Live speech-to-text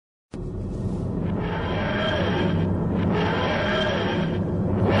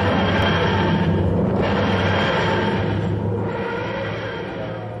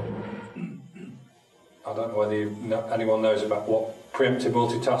anyone knows about what preemptive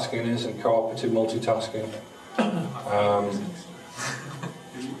multitasking is and cooperative multitasking.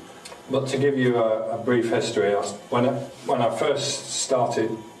 But to give you a brief history, when I first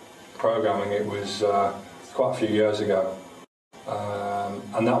started programming, it was quite a few years ago,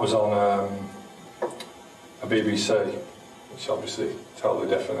 and that was on a BBC, which obviously totally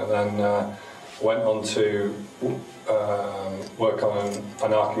different, and then went on to work on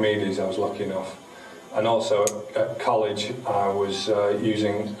an Archimedes. I was lucky enough, and also at college I was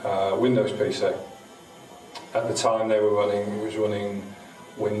using Windows PC. At the time it was running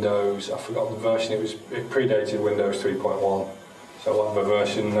Windows, I forgot the version, it predated Windows 3.1, so whatever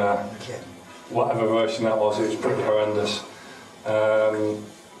version that was, it was pretty horrendous.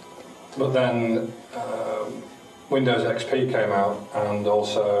 But then Windows XP came out, and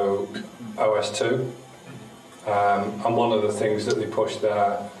also OS 2, and one of the things that they pushed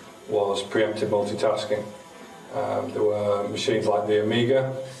there was preemptive multitasking. There were machines like the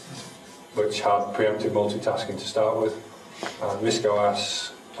Amiga, which had preemptive multitasking to start with, and RISC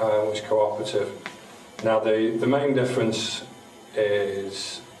OS was cooperative. Now the main difference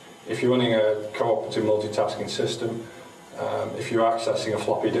is, if you're running a cooperative multitasking system, if you're accessing a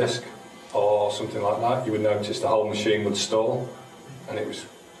floppy disk or something like that, you would notice the whole machine would stall, and it was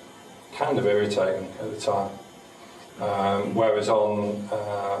kind of irritating at the time. Whereas on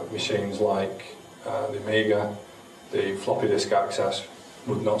machines like the Amiga, the floppy disk access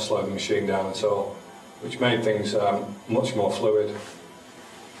would not slow the machine down at all, which made things much more fluid.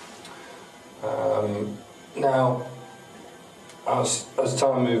 Now, as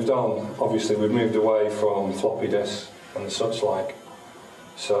time moved on, obviously we've moved away from floppy disks and such like,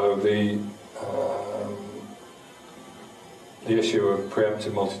 so the issue of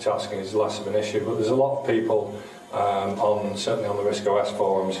preemptive multitasking is less of an issue, but there's a lot of people, certainly on the RISC OS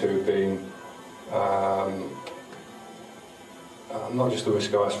forums, who've been not just the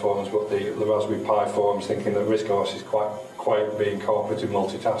RISC OS forums, but the Raspberry Pi forums, thinking that RISC OS is quite being cooperative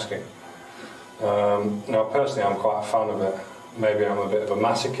multitasking. Now, personally, I'm quite a fan of it. Maybe I'm a bit of a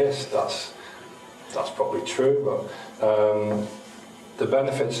masochist. That's probably true, but the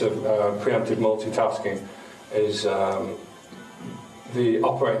benefits of preemptive multitasking is the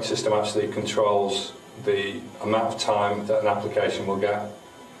operating system actually controls the amount of time that an application will get.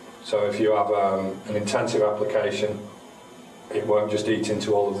 So if you have an intensive application, it won't just eat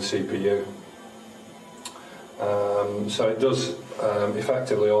into all of the CPU. So it does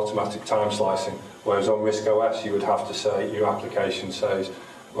effectively automatic time slicing, whereas on RISC OS you would have to say, your application says,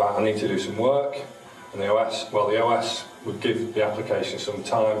 right, I need to do some work, and the OS would give the application some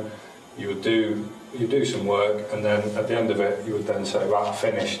time, you do some work, and then at the end of it you would then say, right, I'm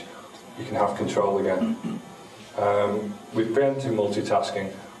finished, you can have control again. With preemptive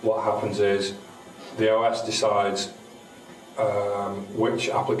multitasking, what happens is the OS decides which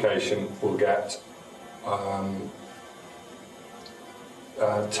application will get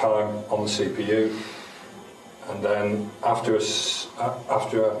time on the CPU, and then after a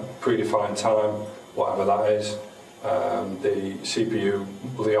predefined time, whatever that is, the CPU,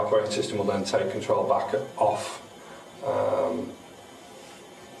 the operating system, will then take control back off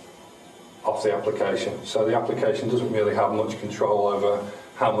the application. So the application doesn't really have much control over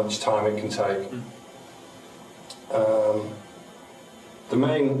how much time it can take. The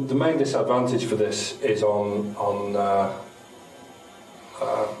main disadvantage for this is on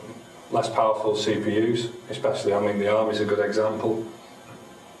less powerful CPUs, especially, I mean, the ARM is a good example.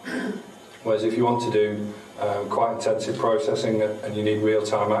 Whereas if you want to do quite intensive processing and you need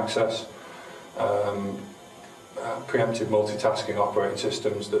real-time access, preemptive multitasking operating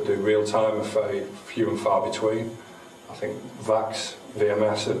systems that do real-time are very few and far between. I think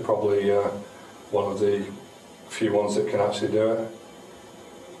VMS are probably one of the few ones that can actually do it.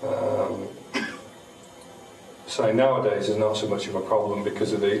 So nowadays there's not so much of a problem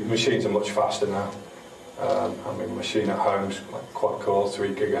because of the machines are much faster now. I mean, a machine at home is like quad-core, 3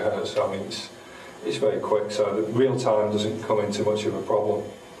 gigahertz. I mean, it's very quick, so the real time doesn't come into much of a problem.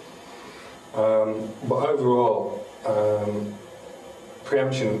 But overall,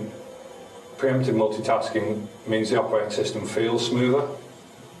 preemptive multitasking means the operating system feels smoother,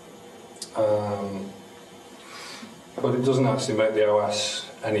 but it doesn't actually make the OS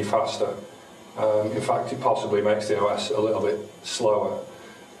any faster. In fact, it possibly makes the OS a little bit slower,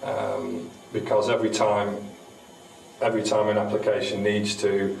 because every time an application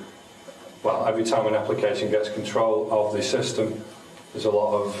gets control of the system, there's a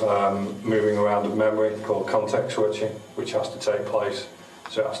lot of moving around of memory called context switching, which has to take place.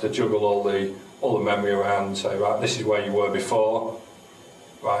 So it has to juggle all the memory around and say, right, this is where you were before,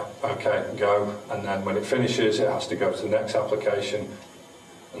 right, okay, go, and then when it finishes, it has to go to the next application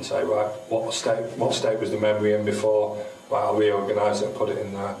and say, right, what state was the memory in before? Right, I'll reorganise it and put it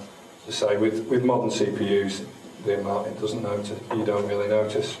in there. To say, with modern CPUs, the amount it doesn't notice, you don't really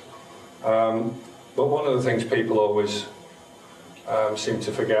notice. But one of the things people always seem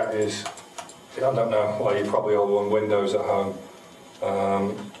to forget is, I don't know, well, you probably all run Windows at home.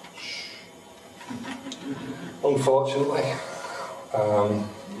 Unfortunately.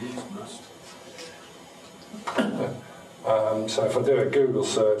 So if I do a Google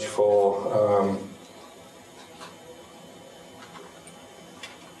search for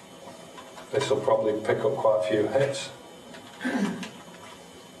this will probably pick up quite a few hits.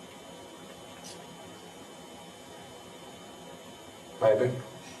 Maybe.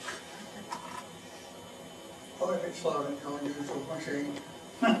 Oh, if it's slow in your usual machine.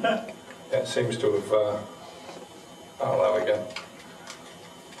 Yeah, it seems to have. Oh, there we go.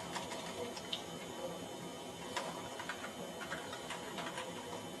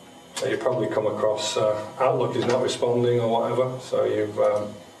 So you probably come across Outlook is not responding or whatever. So you've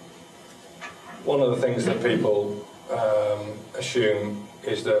one of the things that people assume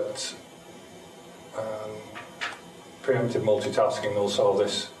is that preemptive multitasking will solve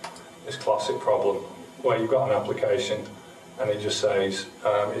this classic problem where you've got an application and it just says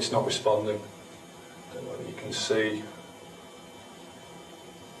it's not responding. I don't know if you can see.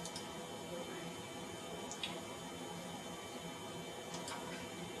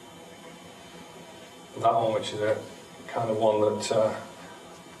 That one, which is a kind of one that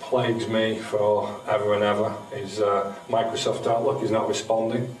plagues me forever and ever, is Microsoft Outlook is not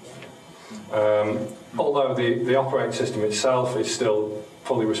responding. Although the operating system itself is still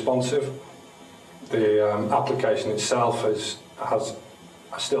fully responsive, the application itself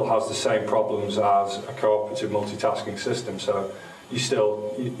still has the same problems as a cooperative multitasking system. So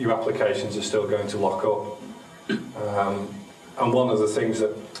your applications are still going to lock up. And one of the things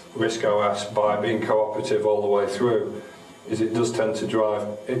that RISC OS, by being cooperative all the way through, is it does tend to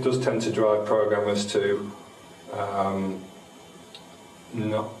drive programmers to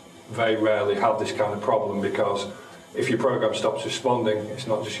not very rarely have this kind of problem, because if your program stops responding, it's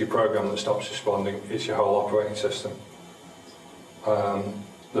not just your program that stops responding, it's your whole operating system.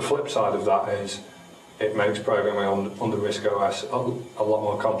 The flip side of that is it makes programming under RISC OS a lot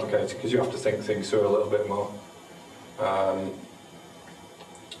more complicated, because you have to think things through a little bit more.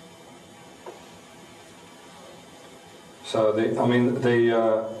 So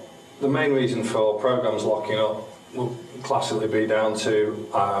the main reason for programs locking up will classically be down to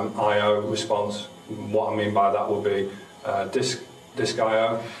I/O response. What I mean by that will be disk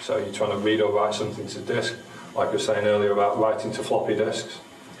I/O. So you're trying to read or write something to disk, like I was saying earlier about writing to floppy disks,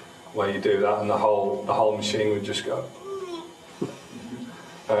 where you do that and the whole machine would just go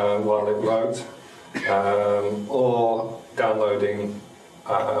while it wrote, or downloading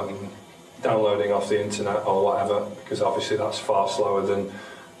off the internet or whatever, because obviously that's far slower than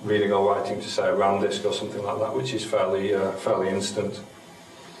reading or writing to, say, a RAM disk or something like that, which is fairly instant.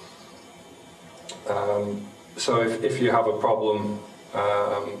 So if you have a problem,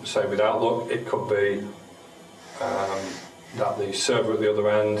 say with Outlook, it could be that the server at the other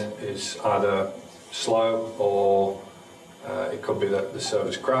end is either slow, or it could be that the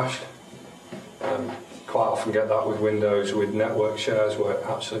server's crashed. Quite often get that with Windows with network shares, where it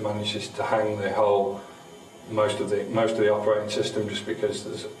actually manages to hang most of the operating system just because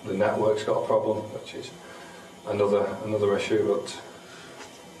the network's got a problem, which is another issue. But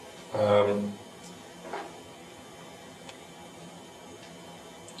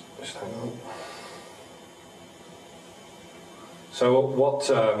just hang on. So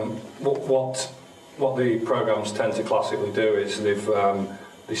what the programs tend to classically do is they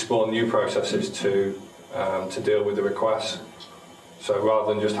spawn new processes to deal with the requests. So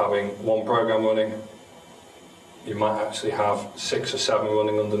rather than just having one program running, you might actually have 6 or 7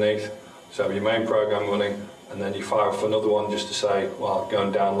 running underneath. So your main program running, and then you fire off another one just to say, well, go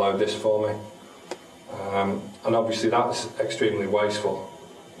and download this for me. And obviously that's extremely wasteful.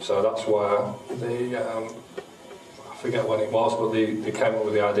 So that's where I forget when it was, but they came up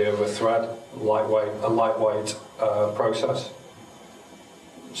with the idea of a thread, a lightweight process.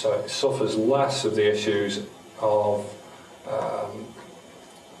 So it suffers less of the issues of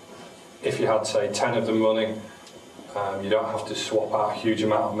if you had, say, 10 of them running, you don't have to swap out a huge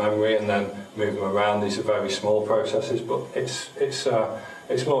amount of memory and then move them around. These are very small processes, but it's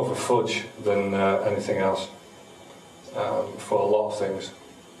more of a fudge than anything else for a lot of things.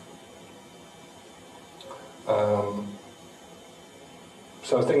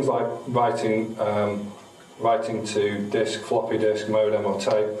 So things like writing to disk, floppy disk, modem or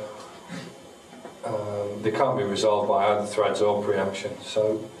tape, they can't be resolved by either threads or preemption.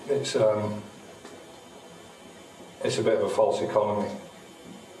 So it's a bit of a false economy.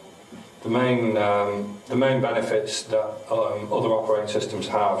 The main benefits that other operating systems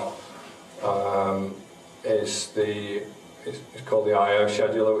have is it's called the I/O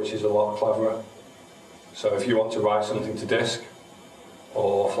scheduler, which is a lot cleverer. So if you want to write something to disk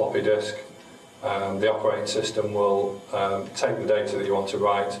or floppy disk, the operating system will take the data that you want to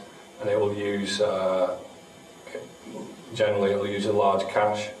write, and it will use generally it'll use a large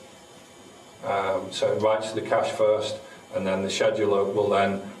cache. So it writes to the cache first, and then the scheduler will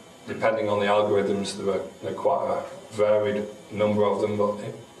then, depending on the algorithms, there are quite a varied number of them, but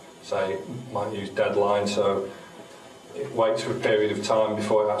say it might use deadline, so it waits for a period of time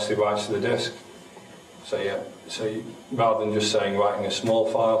before it actually writes to the disk. So rather than just saying writing a small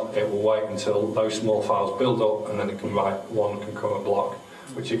file, it will wait until those small files build up, and then it can write one concurrent block,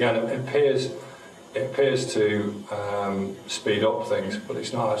 which again it appears to speed up things, but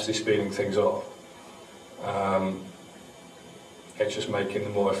it's not actually speeding things up. It's just making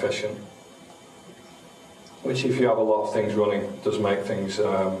them more efficient, which if you have a lot of things running does make things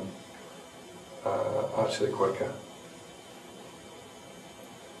actually quicker.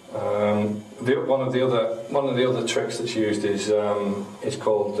 One of the other tricks that's used is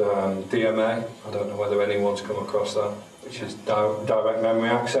called DMA. I don't know whether anyone's come across that, which is direct memory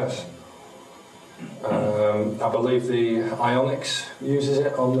access. I believe the Ionics uses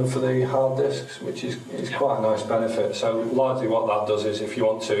it for the hard disks, which is quite a nice benefit. So largely what that does is if you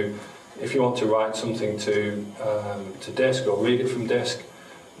want to write something to disk or read it from disk,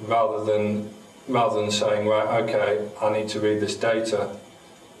 rather than saying, right, okay, I need to read this data,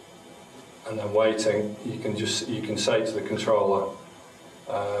 and then waiting, you can say to the controller,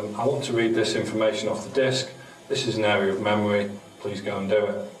 I want to read this information off the disk. This is an area of memory. Please go and do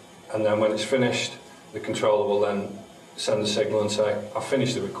it. And then when it's finished, the controller will then send a signal and say, I've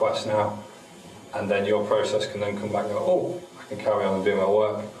finished the request now. And then your process can then come back and go, oh, I can carry on and do my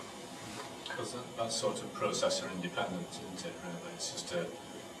work. Because that's sort of processor independent, isn't it, really? It's just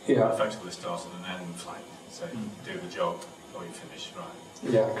effectively start and an end, like, say, do the job, or you finish, right?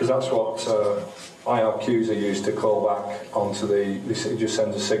 Yeah, because that's what IRQs are used to call back onto it just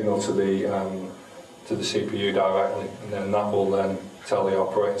sends a signal to the CPU directly, and then that will then tell the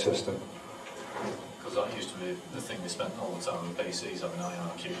operating system. Because that used to be the thing we spent all the time with PCs having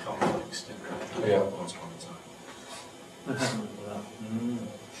IRQ conflicts, didn't we? Yeah. Once upon a time.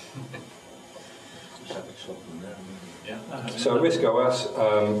 Yeah. So RISC OS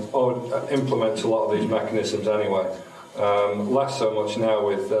implements a lot of these mechanisms anyway. Less so much now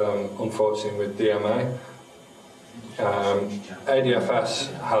with, unfortunately, with DMA. ADFS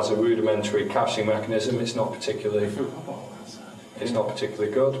has a rudimentary caching mechanism. It's not particularly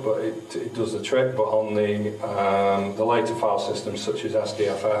good, but it does the trick. But on the later file systems such as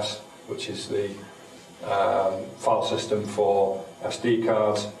SDFS, which is the file system for SD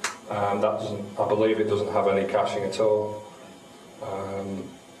cards, I believe it doesn't have any caching at all.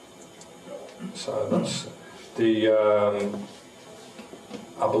 So that's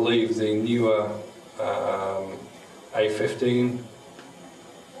I believe the newer A15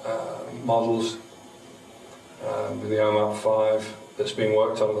 models with the OMAP 5 that's being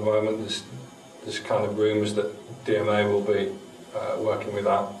worked on at the moment. There's kind of rumours that DMA will be working with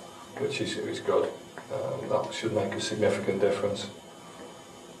that, which is good. That should make a significant difference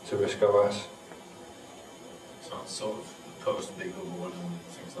to RISC OS. So it's sort of post Beagle board and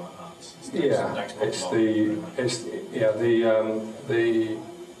things like that.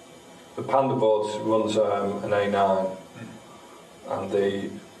 The Panda board runs an A9, and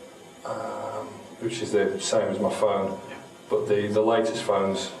which is the same as my phone, but the latest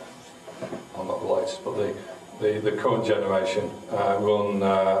phones, well not the latest, but the current generation run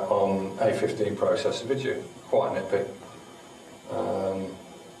on A15 processor, which is quite nippy.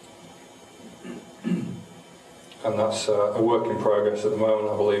 And that's a work in progress at the moment.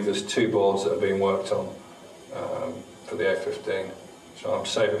 I believe there's 2 boards that are being worked on for the A15. So I'm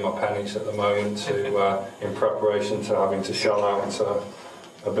saving my pennies at the moment in preparation to having to shell out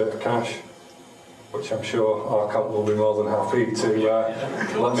a bit of cash, which I'm sure our company will be more than happy to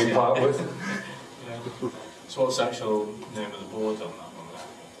let me part with. So what's the actual name of the board on that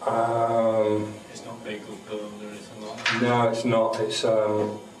one? It's not Beagle Burned or anything like that? No, it's not. It's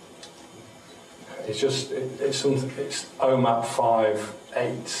OMAP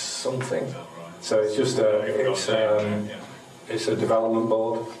 5.8 something. Oh, right. So it's just it's a development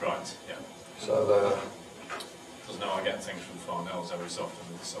board. Right, yeah. So because now I get things from Farnell's every so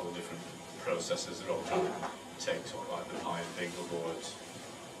often with all different processors. They're all trying to take sort of like the Pi Beagle board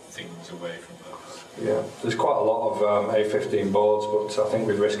things away from those. Yeah, there's quite a lot of A15 boards, but I think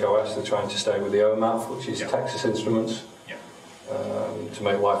with Risk OS they're trying to stay with the OMAP, which is Texas Instruments, to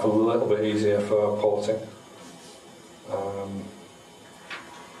make life a little bit easier for porting.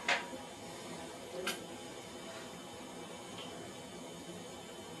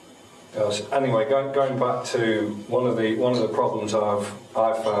 Anyway, going back to one of the problems I've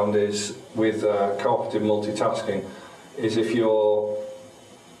found is with cooperative multitasking is if you're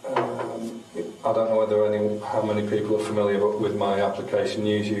I don't know how many people are familiar with my application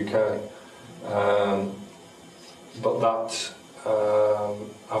News UK, but that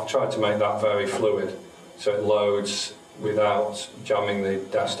I've tried to make that very fluid, so it loads without jamming the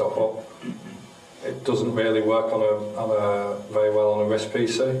desktop up. It doesn't really work very well on a RISC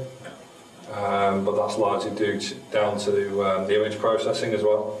PC. But that's largely down to the image processing as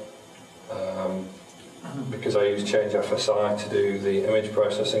well, because I use Change FSI to do the image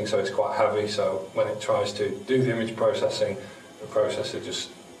processing, so it's quite heavy. So when it tries to do the image processing, the processor just.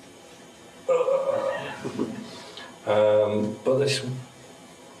 One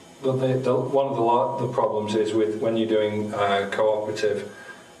of the problems is when you're doing cooperative,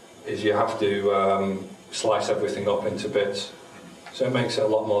 is you have to slice everything up into bits. So it makes it a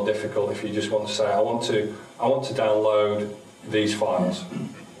lot more difficult if you just want to say, I want to download these files,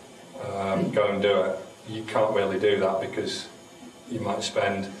 go and do it. You can't really do that because you might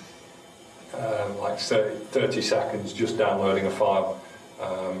spend like 30 seconds just downloading a file,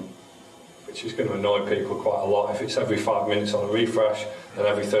 which is going to annoy people quite a lot. If it's every 5 minutes on a refresh, then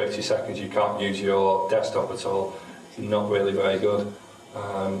every 30 seconds you can't use your desktop at all. It's not really very good.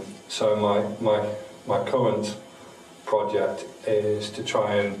 So my current project is to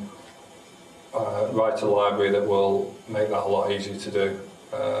try and write a library that will make that a lot easier to do.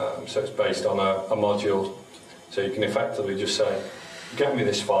 So it's based on a module, so you can effectively just say, get me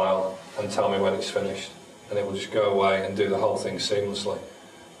this file and tell me when it's finished, and it will just go away and do the whole thing seamlessly.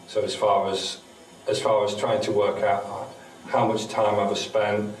 So as far as trying to work out how much time have I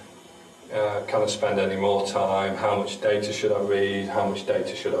spent, can I spend any more time, how much data should I read, how much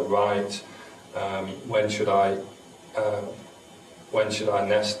data should I write, when should I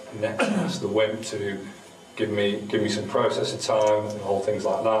next the WIMP to give me some processor time and all things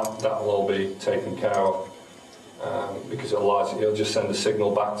like that. That will all be taken care of, because it'll just send a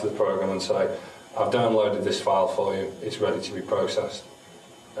signal back to the program and say, I've downloaded this file for you, it's ready to be processed.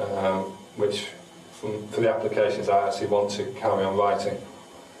 Which for the applications I actually want to carry on writing,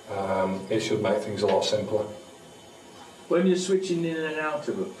 it should make things a lot simpler. When you're switching in and out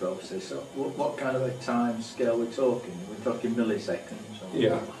of a process, what kind of a time scale we're talking? We're talking milliseconds? Or?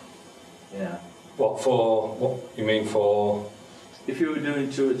 Yeah. Yeah. What you mean for? If you were doing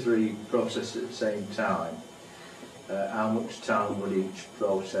 2 or 3 processes at the same time, how much time would each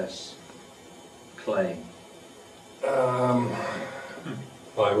process claim?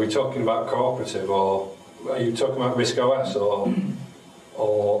 Are we talking about cooperative, or are you talking about Risk OS, or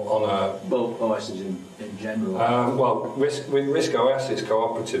on a? Well, OSs in general. Well, with Risk OS, it's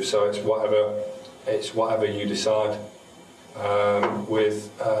cooperative, so it's whatever you decide. With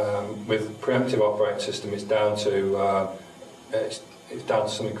preemptive operating system, it's down to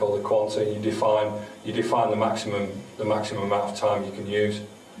something called a quanta. You define the maximum amount of time you can use,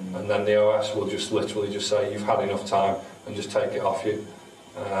 and then the OS will just literally just say you've had enough time and just take it off you.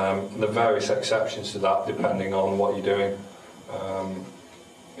 There are various exceptions to that depending on what you're doing.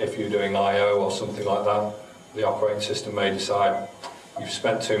 If you're doing I/O or something like that, the operating system may decide you've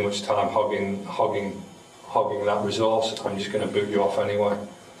spent too much time hogging that resource, I'm just going to boot you off anyway.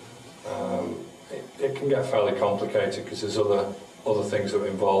 It can get fairly complicated because there's other things that are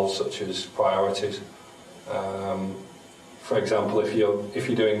involved, such as priorities. For example, if you're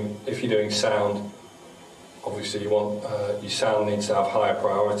doing sound, obviously your sound needs to have higher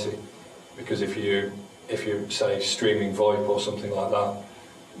priority, because if you say streaming VoIP or something like that,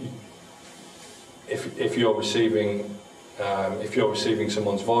 if you're receiving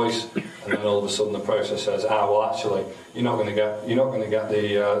someone's voice, and then all of a sudden the process says, well, actually, you're not going to get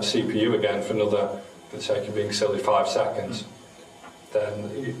the CPU again for another, for the sake of being silly, 5 seconds,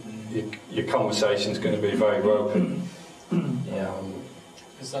 then your conversation's going to be very broken. Yeah.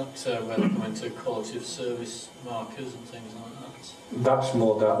 Is that where they come into quality of service markers and things like that? That's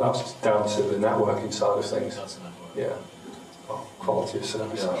down to the networking side of things. That's the network. Yeah. Well, quality of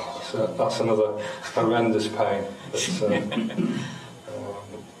service. Yeah. That's another horrendous pain.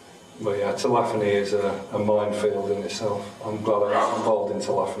 But yeah, telephony is a minefield in itself. I'm glad I got involved in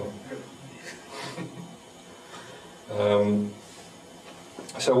telephony.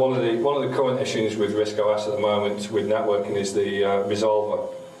 So one of the current issues with Risk OS at the moment with networking is the resolver.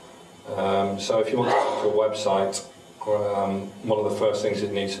 So if you want to go to a website, one of the first things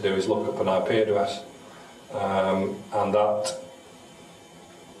it needs to do is look up an IP address, and that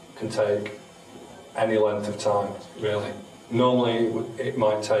can take any length of time, really. Normally it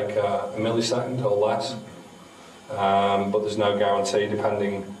might take a millisecond or less, but there's no guarantee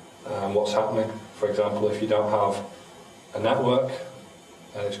depending what's happening. For example, if you don't have a network,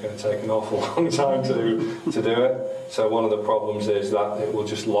 then it's going to take an awful long time to do it. So one of the problems is that it will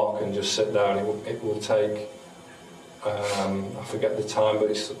just lock and just sit down. It will take, I forget the time, but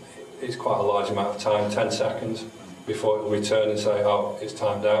it's quite a large amount of time, 10 seconds, before it will return and say, oh, it's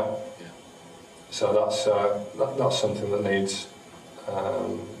timed out. So that's something that needs,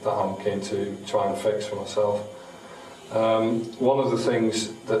 that I'm keen to try and fix for myself. One of the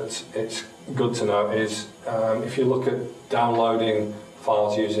things that it's good to know is if you look at downloading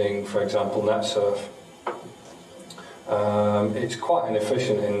files using, for example, NetSurf, it's quite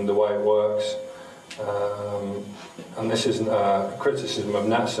inefficient in the way it works. And this isn't a criticism of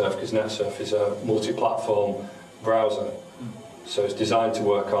NetSurf, because NetSurf is a multi-platform browser. So it's designed to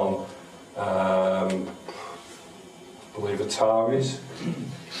work on, I believe, Ataris.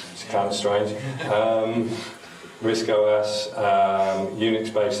 It's kind of strange. RISC OS,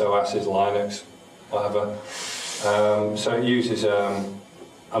 Unix-based OSs, Linux, whatever. So it uses a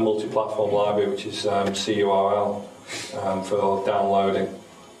multi-platform library, which is CURL for downloading,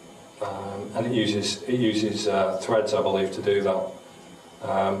 and it uses threads, I believe, to do that.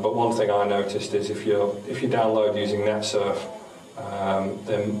 But one thing I noticed is if you download using NetSurf,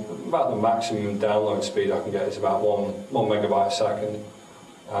 then about the maximum download speed I can get is about one megabyte a second.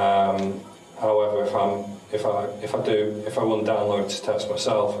 However, if I run download to test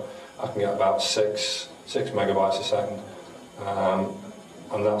myself, I can get about six megabytes a second,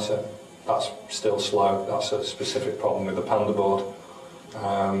 and that's still slow. That's a specific problem with the Panda board.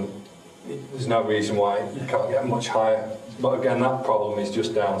 There's no reason why you can't get much higher. But again, that problem is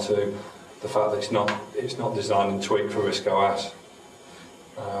just down to the fact that it's not designed and tweaked for RISC OS.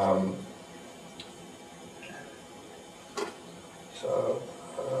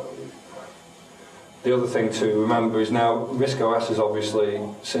 The other thing to remember is now RISC OS is obviously,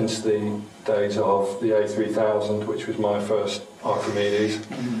 since the days of the A3000, which was my first Archimedes,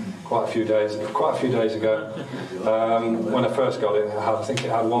 quite a few days ago. When I first got it, I think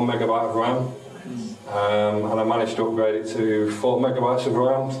it had 1 megabyte of RAM, and I managed to upgrade it to 4 megabytes of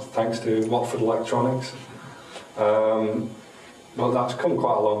RAM thanks to Watford Electronics. But that's come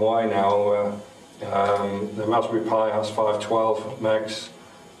quite a long way now. The Raspberry Pi has 512 megs.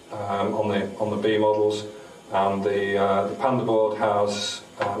 On the B models, and the Panda board has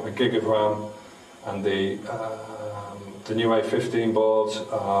a gig of RAM, and the new A15 boards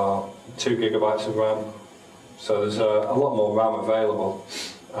are 2 gigabytes of RAM. So there's a lot more RAM available,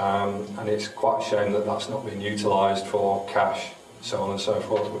 and it's quite a shame that that's not being utilised for cache, so on and so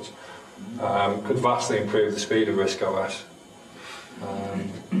forth, which could vastly improve the speed of RISC OS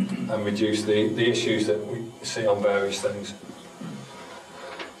and reduce the issues that we see on various things.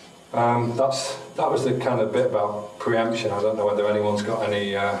 That was the kind of bit about preemption. I don't know whether anyone's got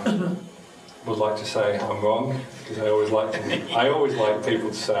any would like to say I'm wrong, because I always like people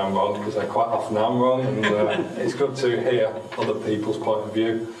to say I'm wrong, because I quite often am wrong, and it's good to hear other people's point of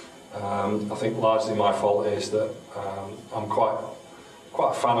view. I think largely my fault is that I'm quite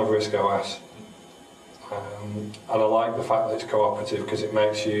a fan of RISC OS, and I like the fact that it's cooperative, because it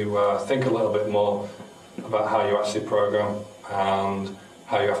makes you think a little bit more about how you actually program and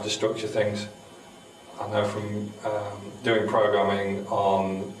how you have to structure things. I know from doing programming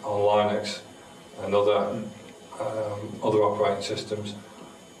on Linux and other operating systems,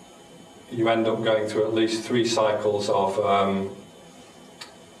 you end up going through at least 3 cycles of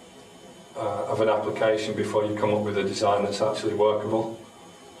an application before you come up with a design that's actually workable.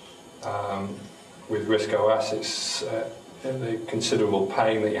 With RISC OS, it's the considerable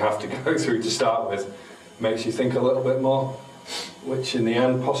pain that you have to go through to start with makes you think a little bit more, which in the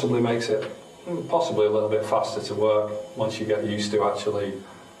end possibly makes it possibly a little bit faster to work once you get used to actually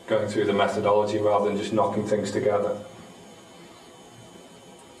going through the methodology rather than just knocking things together.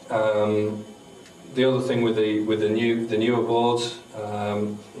 The other thing with the newer boards,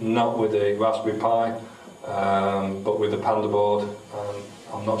 not with the Raspberry Pi, but with the Panda board.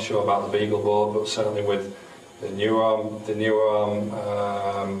 I'm not sure about the Beagle board, but certainly with the newer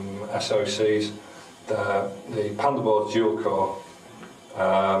SoCs. The Panda board's dual core,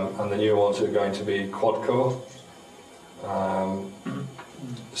 and the newer ones are going to be quad core.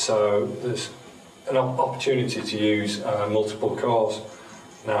 So there's an opportunity to use multiple cores.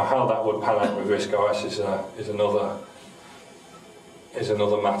 Now, how that would pan out with RISC OS is is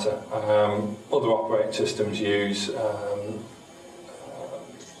another matter. Other operating systems use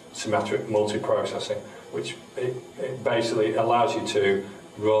symmetric multiprocessing, which it basically allows you to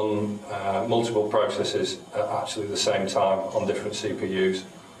run multiple processes at actually the same time on different CPUs.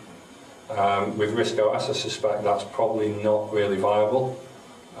 With RISC-OS, I suspect that's probably not really viable.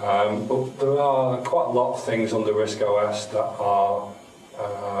 But there are quite a lot of things under RISC-OS that are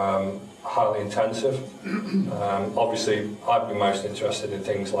highly intensive. Obviously, I'd be most interested in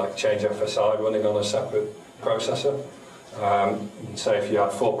things like change FSI running on a separate processor. Say if you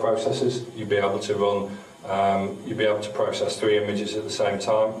had 4 processors, you'd be able to run, you'd be able to process 3 images at the same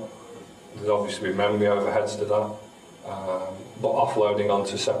time. There'd obviously be memory overheads to that. But offloading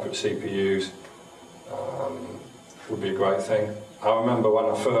onto separate CPUs would be a great thing. I remember when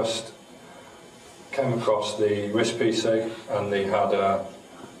I first came across the RISC PC and they had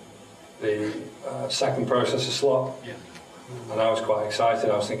the second processor slot, and I was quite excited.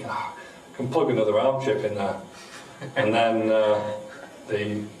 I was thinking, I can plug another ARM chip in there. And then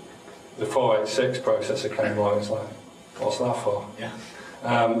the 486 processor came along. It's like, what's that for? Yeah.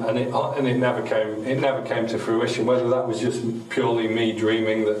 And it never came to fruition. Whether that was just purely me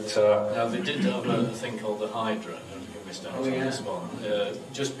dreaming that. No, they did have a thing called the Hydra. I don't know if you missed out on this one.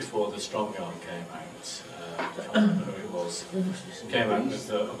 Just before the Strong Arm came out, I can't remember who it was. Came out with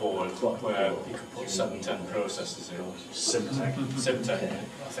a board where you could put 710 processors in. Simtech.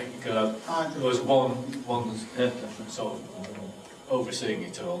 I think there was one sort of overseeing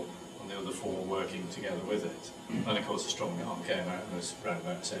it all, and the other 4 working together with it. And of course the Strong Arm came out and was around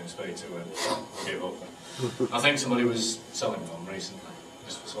about the same speed to it. Give up. I think somebody was selling one recently.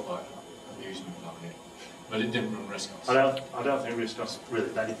 This was sort of like amusement value. But it didn't run RISC-OS. I don't think RISC-OS really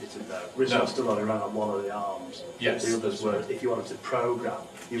benefited though. RISC-OS still only ran on one of the arms. Yes. The others were, if you wanted to program,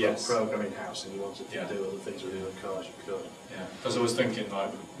 you were programming in-house and you wanted to do other things with your cars, you could. Yeah, because I was thinking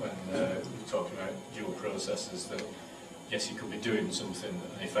like when we were talking about dual processors that yes, you could be doing something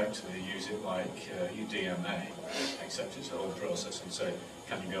and effectively use it like your DMA, except it's a whole process and say,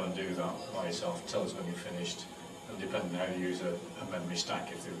 can you go and do that by yourself, tell us when you're finished, and depending on how you use a memory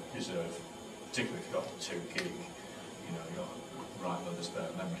stack, if they reserve, particularly if you've got 2 gig, you know, you've got a right load of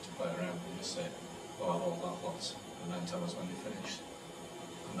spare memory to play around with, just say, well, I'll hold that once, and then tell us when you're finished.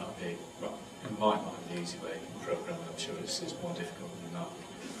 And that'd be, well, in my mind, the easy way in programming. I'm sure it's more difficult than that.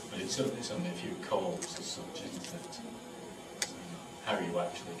 But it's only a few calls as such, isn't it? How you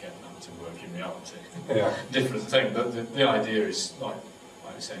actually get that to work in reality. Yeah. Different thing, but the idea is, like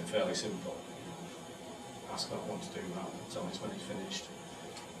you're saying, fairly simple. Ask that one to do that, tell us when it's finished.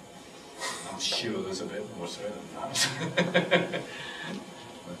 I'm sure there's a bit more to it than that.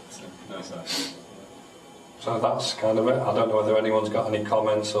 But, no, So that's kind of it. I don't know whether anyone's got any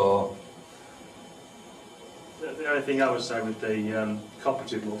comments or. The only thing I would say with the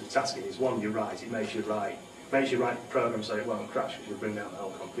cooperative multitasking is, one, you're right, it makes you write the program so it won't crash, which will bring down the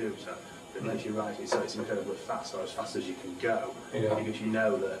whole computer. It makes you write it so it's incredibly fast, or as fast as you can go, because you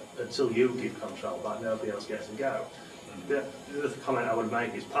know that until you give control back, nobody else gets to go. The other comment I would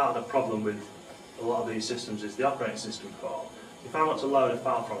make is part of the problem with a lot of these systems is the operating system call. If I want to load a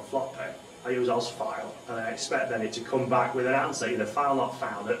file from a floppy, I use OSFile, and I expect then it to come back with an answer, either file not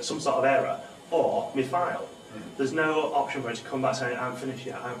found, some sort of error, or my file. There's no option for it to come back saying, I haven't finished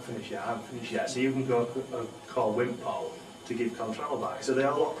yet, I haven't finished yet, I haven't finished yet. So you can go call WinPol to give control back. So the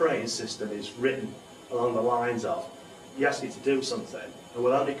whole operating system is written along the lines of, you ask it to do something, and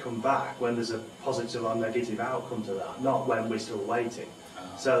will only come back when there's a positive or negative outcome to that, not when we're still waiting.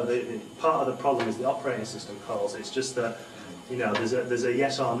 So part of the problem is the operating system calls. It's just that, you know, there's a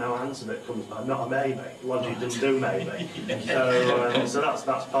yes or no answer that comes back, not a maybe. Logic doesn't do maybe. So that's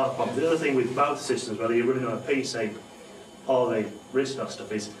part of the problem. The other thing with both systems, whether you're running on a PC or the RISC-OS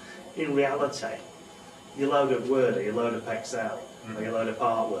stuff, is in reality, you load up Word or you load up Excel or you load up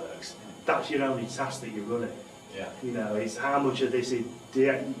Artworks. That's your only task that you're running. Yeah. You know, it's how much of this is,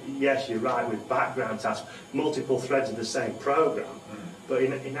 yes, you're right with background tasks, multiple threads of the same program, but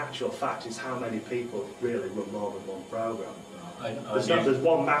in actual fact, it's how many people really run more than one program. There's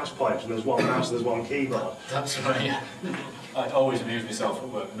one mouse pointer and there's one mouse and there's one keyboard. That's right, yeah. I always amuse myself at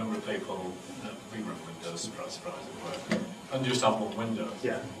work, a number of people, we run Windows, surprise, surprise, at work, and just have one window.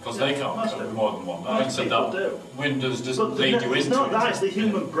 Yeah. Because they can't have more than one. Having said that, Windows doesn't lead you into it. It's not that, it's the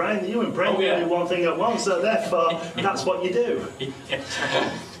human brain. The human brain can do one thing at once, so therefore, that's what you do.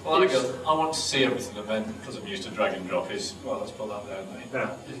 Well, I want to see everything, and then, because I'm used to drag and drop, is, well, let's put that down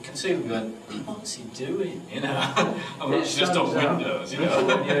there. You can see them going, what's he doing, you know? I'm not just on Windows, you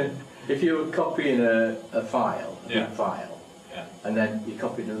know? If you were copying a file, and then you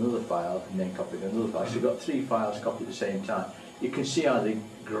copied another file, and then copied another file, so you've got 3 files copied at the same time, you can see how they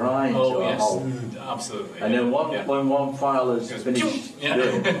grind to Oh a yes, halt. absolutely. And then yeah. when one file has Goes finished, yeah.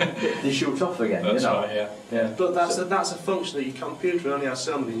 doing, they shoot off again. That's you know. right, yeah. Yeah. But that's a function that your computer only has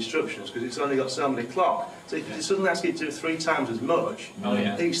so many instructions because it's only got so many clock. So if you suddenly ask it to do 3 times as much, Oh,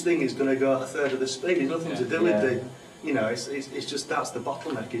 yeah. each thing is going to go at a third of the speed. It's nothing to do with Yeah. the, you know, it's just that's the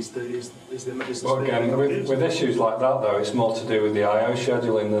bottleneck is the Well, speed of again, the with computer. issues like that, though, it's more to do with the I/O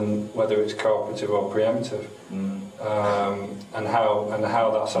scheduling than whether it's cooperative or preemptive, and how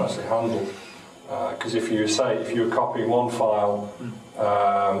that's actually handled. Because if you were copying one file,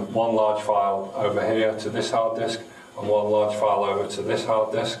 one large file over here to this hard disk, and one large file over to this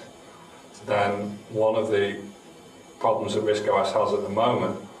hard disk, then one of the problems that RISC OS has at the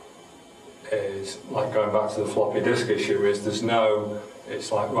moment is, like going back to the floppy disk issue, is it's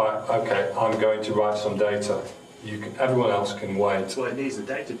like, right, okay, I'm going to write some data. Everyone else can wait. Well, it needs a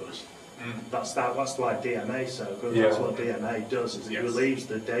data bus. That's why DMA is so good. Yeah. That's what DMA does, is it Yes. relieves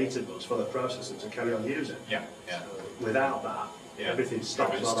the data bus for the processor to carry on using. Yeah, yeah. Without that, Yeah. everything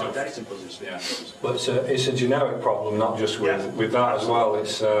stops Everything's while that tough. data bus is being Yeah. used. But it's a generic problem, not just with that as well.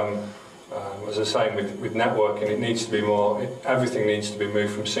 It's as I say, with networking, it needs to be more. Everything needs to be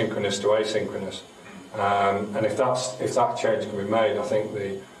moved from synchronous to asynchronous. And if that change can be made, I think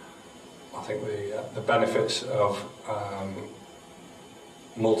the benefits of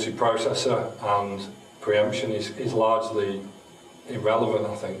multiprocessor and preemption is largely irrelevant,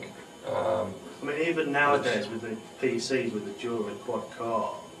 I think. I mean, even nowadays with the PCs with the dual and quad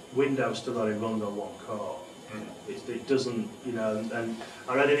core, Windows still only runs on one core. It doesn't, you know, and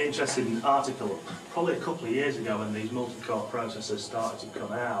I read an interesting article probably a couple of years ago when these multi-core processors started to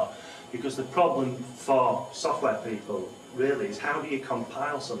come out, because the problem for software people really is how do you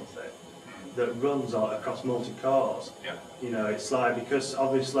compile something that runs across multi-cores? Yeah. You know, it's like, because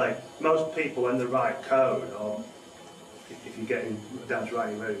obviously most people when they write code, or if you're getting down to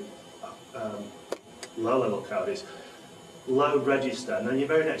writing very low-level code, is load register, and then your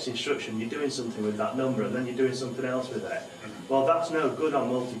very next instruction you're doing something with that number, and then you're doing something else with it. Well, that's no good on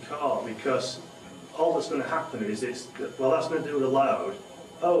multi-core, because all that's going to happen is that's going to do the load.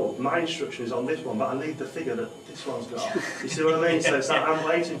 Oh, my instruction is on this one, but I need the figure that this one's got. You see what I mean? So it's like, I'm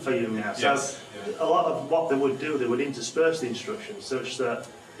waiting for you now. So Yes. a lot of what they would do, they would intersperse the instructions such that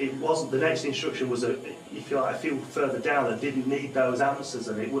it wasn't, the next instruction was if you like, a few further down that didn't need those answers,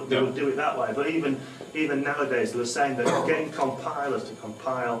 and they would do it that way. But even nowadays, they were saying that getting compilers to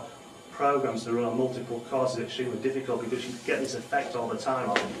compile programs to run on multiple cores is extremely difficult, because you get this effect all the time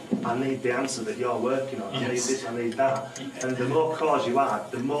of, I need the answer that you're working on, I need this, I need that. And the more cores you add,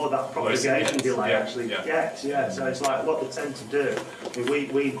 the more that propagation delay actually gets. Yeah. So it's like what they tend to do. I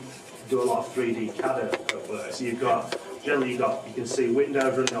mean, we do a lot of 3D CAD at work, so generally you can see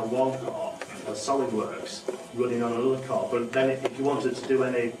Windows running on one core and SolidWorks running on another core, but then if you wanted to do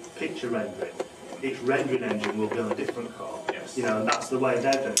any picture rendering, each rendering engine will be on a different core. Yes. You know, and that's the way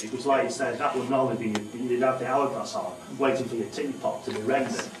they're doing it, because like you said, that would normally be, you'd have the hourglass on, waiting for your teapot to be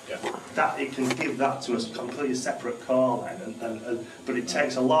rendered. Yeah. That, it can give that to a completely separate core then, but it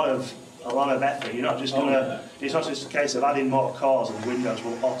takes a lot of effort. You're not just gonna, it's not just a case of adding more cores and Windows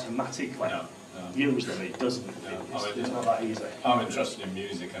will automatically use them. It doesn't. It's not that easy. I'm interested in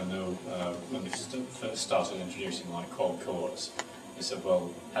music. I know when they first started introducing like quad chords, they said,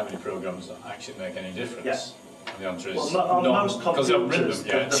 well, how many programs actually make any difference? Yes. And the answer is On most because they haven't written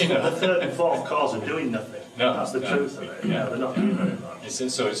computers, them yet. the third and fourth cores are doing nothing. No, That's the truth of it. Yeah. They're not doing very much.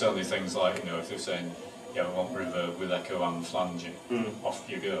 So it's only things like, you know, if they're saying, yeah, we want reverb with echo and flanging, off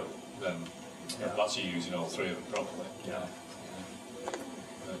you go, then that's you using all three of them properly. Yeah.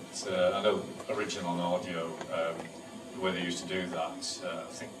 But I know original on audio, the way they used to do that,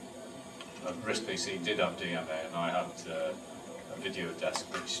 I think RISC PC did have DMA, and I had a video desk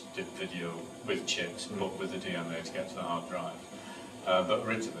which did video with chips, but with the DMA to get to the hard drive. But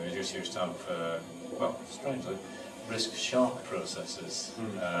originally they just used to have, well, strangely, RISC sharp processors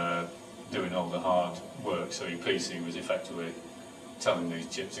doing all the hard work, so your PC was effectively telling these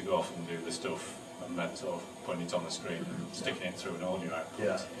chips to go off and do the stuff, and then sort of putting it on the screen and sticking it through an audio output.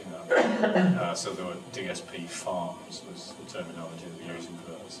 Yeah. You know. So there were DSP farms was the terminology that we're using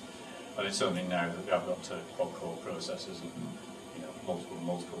for those. And it's only now that we have got to quad-core processors and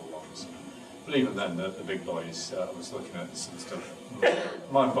multiple ones. But even then, the big boys, I was looking at some stuff,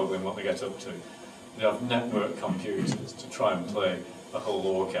 mind-boggling what they get up to. They have network computers to try and play a whole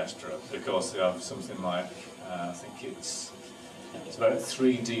orchestra, because they have something like, I think it's about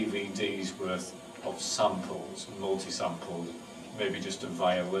 3 DVDs worth of samples, multi-sampled, maybe just a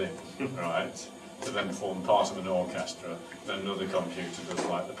violin, right? that then form part of an orchestra. Then another computer does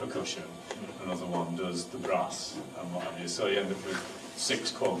like the percussion, another one does the brass and what have you. So you end up with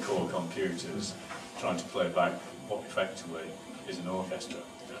 6 quad-core computers trying to play back what effectively is an orchestra.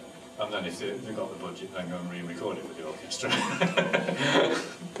 And then if they've got the budget, then go and re-record it with the orchestra.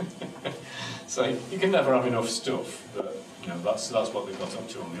 So you can never have enough stuff, but you know, that's what they've got up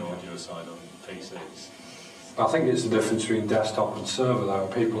to on the audio side on PCs. I think it's the difference between desktop and server though.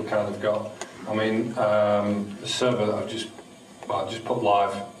 People kind of got, I mean, the server that I just put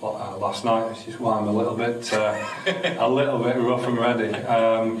live last night, which is why I'm a little bit rough and ready.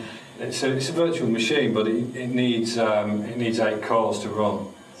 It's a virtual machine, but it needs 8 cores to run,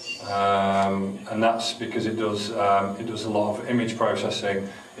 and that's because it does a lot of image processing,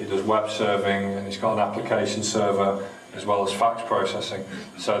 it does web serving, and it's got an application server as well as fax processing.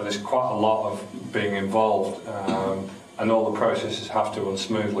 So there's quite a lot of being involved, and all the processes have to run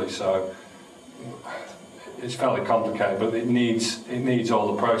smoothly. So it's fairly complicated, but it needs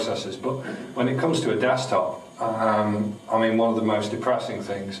all the processes. But when it comes to a desktop, I mean, one of the most depressing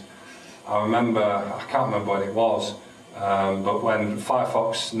things, I can't remember when it was, but when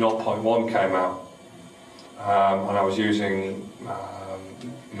Firefox 0.1 came out, and I was using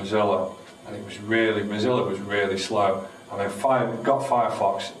Mozilla, and Mozilla was really slow. And I got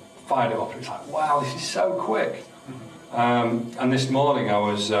Firefox, fired it up, and it's like, wow, this is so quick. And this morning I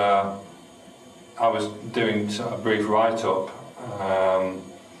was doing a brief write-up, and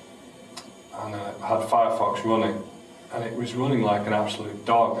I had Firefox running, and it was running like an absolute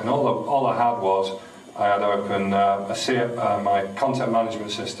dog. And all I had was, I had open my content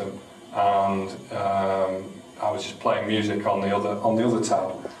management system, and I was just playing music on the other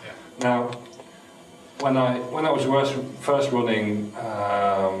tab. Yeah. Now, when I was first running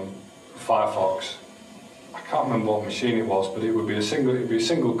Firefox, I can't remember what machine it was, but it would be a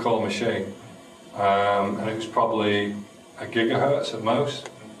single core machine, and it was probably a gigahertz at most.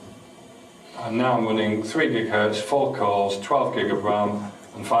 And now I'm running 3 gigahertz, 4 cores, 12 gig of RAM,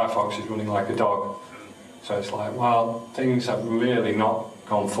 and Firefox is running like a dog. So it's like, well, things have really not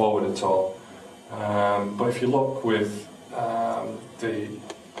gone forward at all. But if you look with the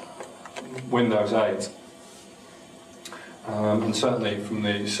Windows 8, and certainly from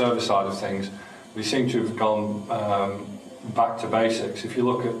the server side of things, we seem to have gone back to basics. If you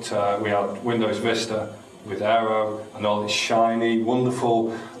look at, we had Windows Vista with Aero and all these shiny,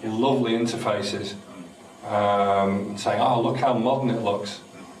 wonderful, lovely interfaces, saying, "Oh, look how modern it looks."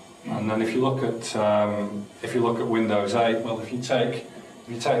 And then if you look at Windows 8, well, if you take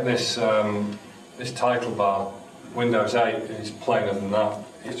this this title bar, Windows 8 is plainer than that.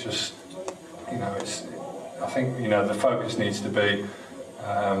 It's just, you know, I think, you know, the focus needs to be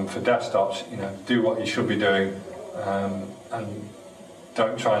for desktops, you know, do what you should be doing, and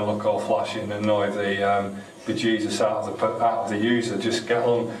don't try and look all flashy and annoy the bejesus out of the user. Just get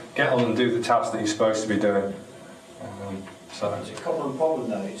on and do the task that you're supposed to be doing. So It's a common problem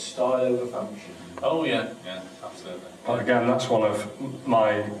though, it's style over function. Oh yeah, absolutely. But again, that's one of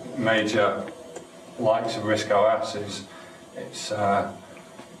my major likes of Risk OS. It's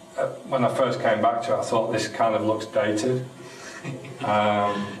when I first came back to it, I thought this kind of looks dated,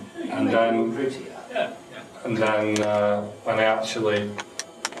 and then when I actually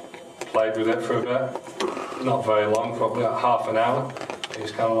played with it for a bit, not very long, probably about half an hour, it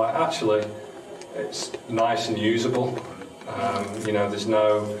was kind of like, actually, it's nice and usable. You know, there's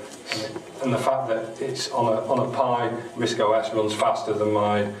no, and the fact that it's on a Pi, Risk OS runs faster than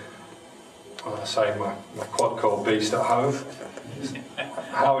my quad-core beast at home.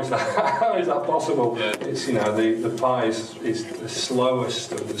 How is that possible? Yeah. It's, you know, the Pi is the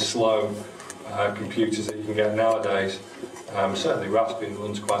slowest of the slow computers that you can get nowadays. Certainly Raspbian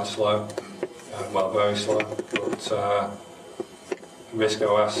runs quite slow, well, very slow, but Risk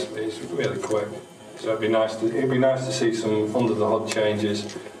OS is really quick. So it'd be nice to see some under the hood changes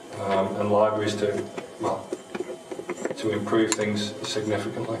and libraries to improve things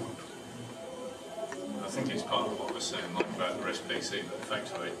significantly. I think it's part of what we're saying, like about the RISC PC, but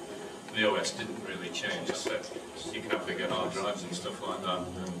effectively the OS didn't really change. Except you can have bigger hard drives and stuff like that,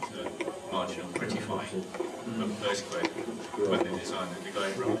 and marginal pretty fine. But basically, when they designed it, they got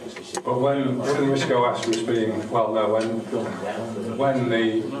it right. But when Risk OS was being, when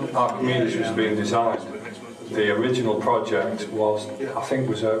the Archimedes was being designed, the original project was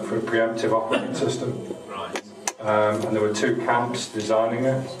for a preemptive operating system. Right. And there were 2 camps designing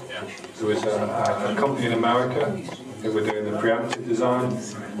it. Yeah. There was a company in America who were doing the preemptive design,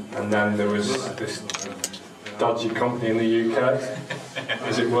 and then there was this dodgy company in the UK,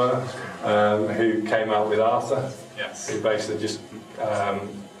 as it were, who came out with Arthur, Yes. who basically just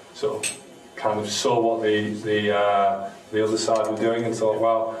sort of kind of saw what the other side were doing and thought,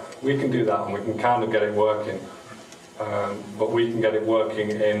 well, we can do that and we can kind of get it working, but we can get it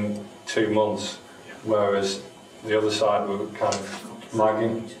working in 2 months, whereas the other side were kind of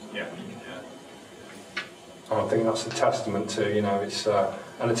lagging. Yeah. And I think that's a testament to, you know, it's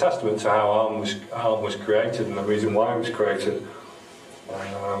and a testament to how ARM was created and the reason why it was created.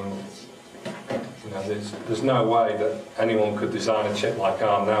 You know, there's no way that anyone could design a chip like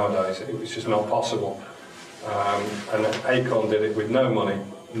ARM nowadays. It was just not possible. And Acorn did it with no money,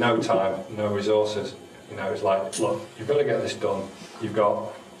 no time, no resources. You know, it's like, look, you've got to get this done. You've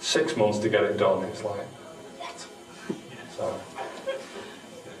got 6 months to get it done. It's like, what? So.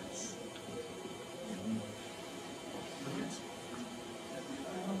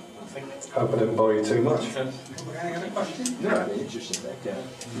 Hope I didn't bore you too much. Any other questions? No, interesting. Yeah.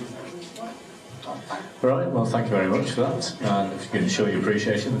 Right, well, thank you very much for that. And if you can show your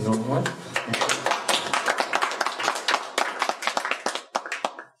appreciation in the normal way.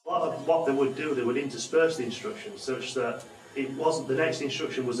 What they would do, they would intersperse the instructions such that it wasn't, the next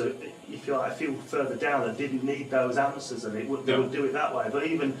instruction was, if you like, a few further down that didn't need those answers, and they would do it that way. But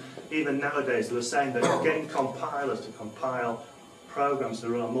even nowadays, they were saying that getting compilers to compile programs to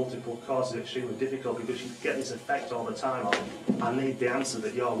run on multiple cores is extremely difficult because you get this effect all the time of, I need the answer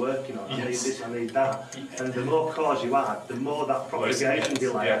that you're working on, I need this, I need that. And the more cores you add, the more that propagation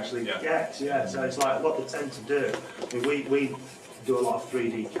delay actually gets. So it's like what they tend to do. I mean, we do a lot of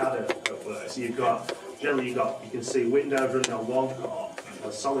 3D CAD at work. So generally you can see Windows running on one core,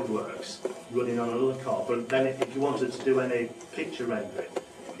 and SolidWorks running on another core. But then if you wanted to do any picture rendering,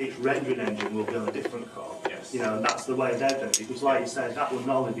 its rendering engine will be on a different core. You know, and that's the way they do it, because like you said, that would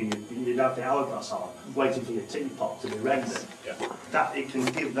normally be, you'd have the hourglass on, waiting for your teapot to be rendered. That, it can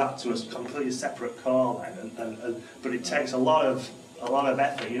give that to a completely separate core then, but it takes a lot of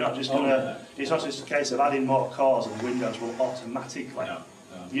effort. You're not just gonna, it's not just a case of adding more cores and Windows will automatically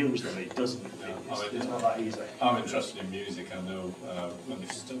use them. It doesn't. It's not that easy. I'm interested in music. I know when they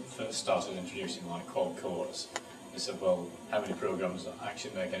first started introducing like quad cores, they said, well, how many programs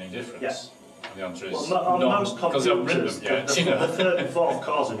actually make any difference? And the answer is on most because they haven't written them yet. The third and fourth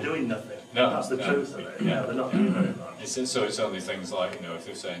cores are doing nothing. That's the truth of it. They're not doing very much. So it's only things like, you know, if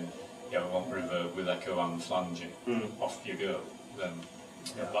they're saying, yeah, we want reverb with echo and flanging, off you go, then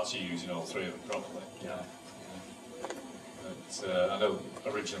that's you using all three of them properly. But I know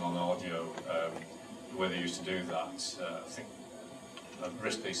original on audio, the way they used to do that, I think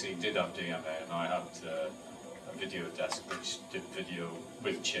RISC PC did have DMA, and I had a video desk which did video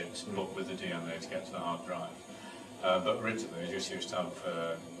with chips, but with the DMA to get to the hard drive. But originally they just used to have,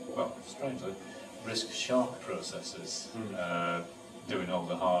 well, strangely, RISC Sharp processors doing all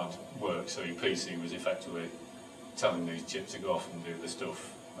the hard work, so your PC was effectively telling these chips to go off and do the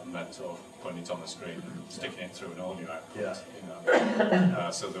stuff, and then sort of putting it on the screen and sticking it through an audio output. You know.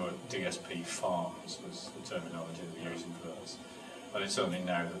 So there were DSP farms was the terminology they were using for those. And it's only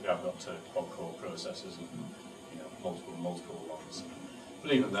now that they've got to quad-core processors and multiple ones.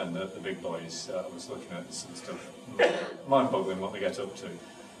 But even then, the big boys, I was looking at some stuff, mind-boggling what they get up to.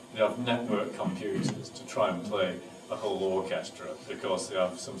 They have network computers to try and play a whole orchestra, because they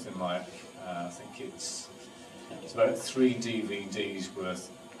have something like, I think it's about 3 DVDs worth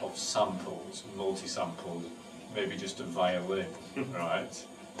of samples, multi-sampled, maybe just a violin, right?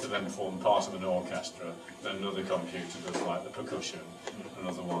 To then form part of an orchestra. Then another computer does like the percussion,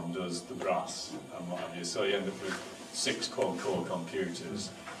 another one does the brass and what have you. So you end up with 6 quad-core computers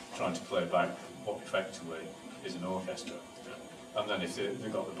trying to play back what effectively is an orchestra. And then if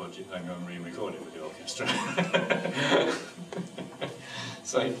they've got the budget, then go and re-record it with the orchestra.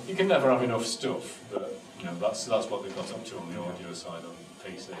 So you can never have enough stuff, but you know, that's what they've got up to on the audio side on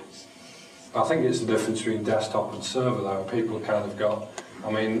PCs. I think it's the difference between desktop and server though. People kind of got, I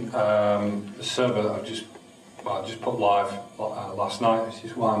mean, the server that I just put live last night, which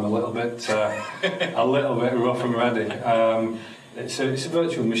is why I'm a little bit rough and ready. It's a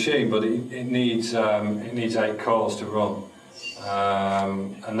virtual machine, but it needs 8 cores to run,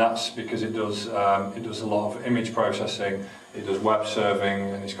 and that's because it does a lot of image processing, it does web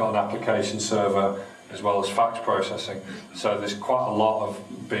serving, and it's got an application server as well as fax processing. So there's quite a lot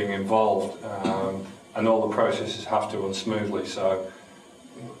of being involved, and all the processes have to run smoothly. So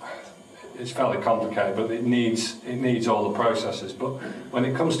it's fairly complicated, but it needs all the processes. But when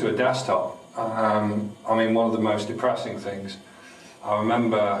it comes to a desktop, I mean, one of the most depressing things, I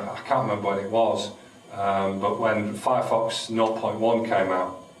can't remember when it was, but when Firefox 0.1 came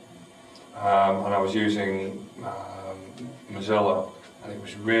out, and I was using Mozilla, and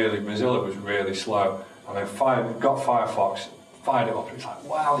Mozilla was really slow. And I got Firefox fired it up. It's like,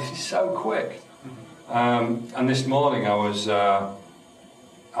 wow, this is so quick. And this morning I was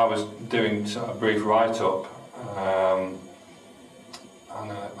doing sort of a brief write-up, and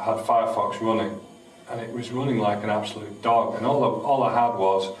I had Firefox running, and it was running like an absolute dog. And all I had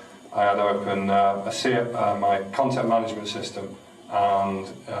was I had open my content management system, and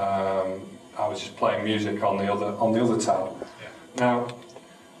I was just playing music on the other tab. Yeah. Now,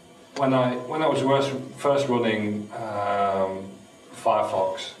 when I was first running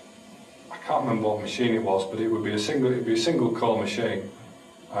Firefox, I can't remember what machine it was, but it would be a single core machine,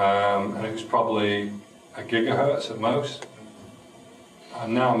 and it was probably a gigahertz at most.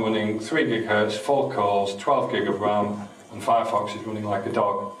 And now I'm running 3 gigahertz, 4 cores, 12 gig of RAM, and Firefox is running like a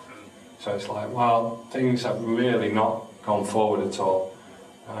dog. So it's like, well, things have really not gone forward at all.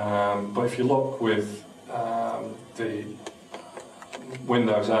 But if you look with the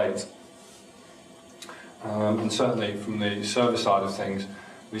Windows 8, and certainly from the server side of things,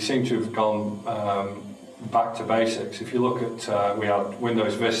 we seem to have gone back to basics. If you look at, we had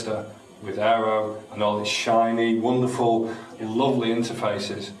Windows Vista with Aero and all its shiny, wonderful, lovely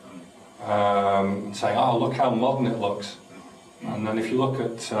interfaces, saying, "Oh, look how modern it looks." And then if you look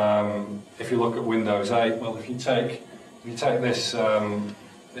at Windows 8, well, if you take this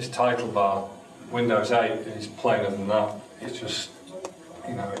this title bar, Windows 8 is plainer than that. It's just,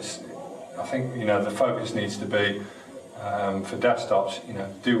 you know, I think, you know, the focus needs to be for desktops, you know,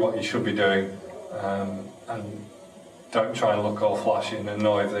 do what you should be doing, and don't try and look all flashy and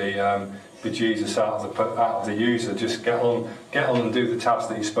annoy the bejesus out of the user. Just get on and do the task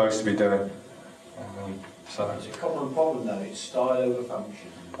that you're supposed to be doing. So It's a common problem though, it's style over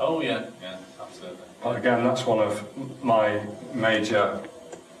function. Oh yeah, absolutely. but again, that's one of my major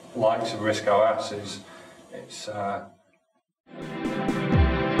likes of Risk OS is it's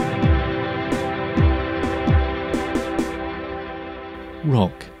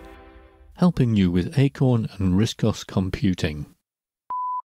Rock, helping you with Acorn and RISC-OS computing.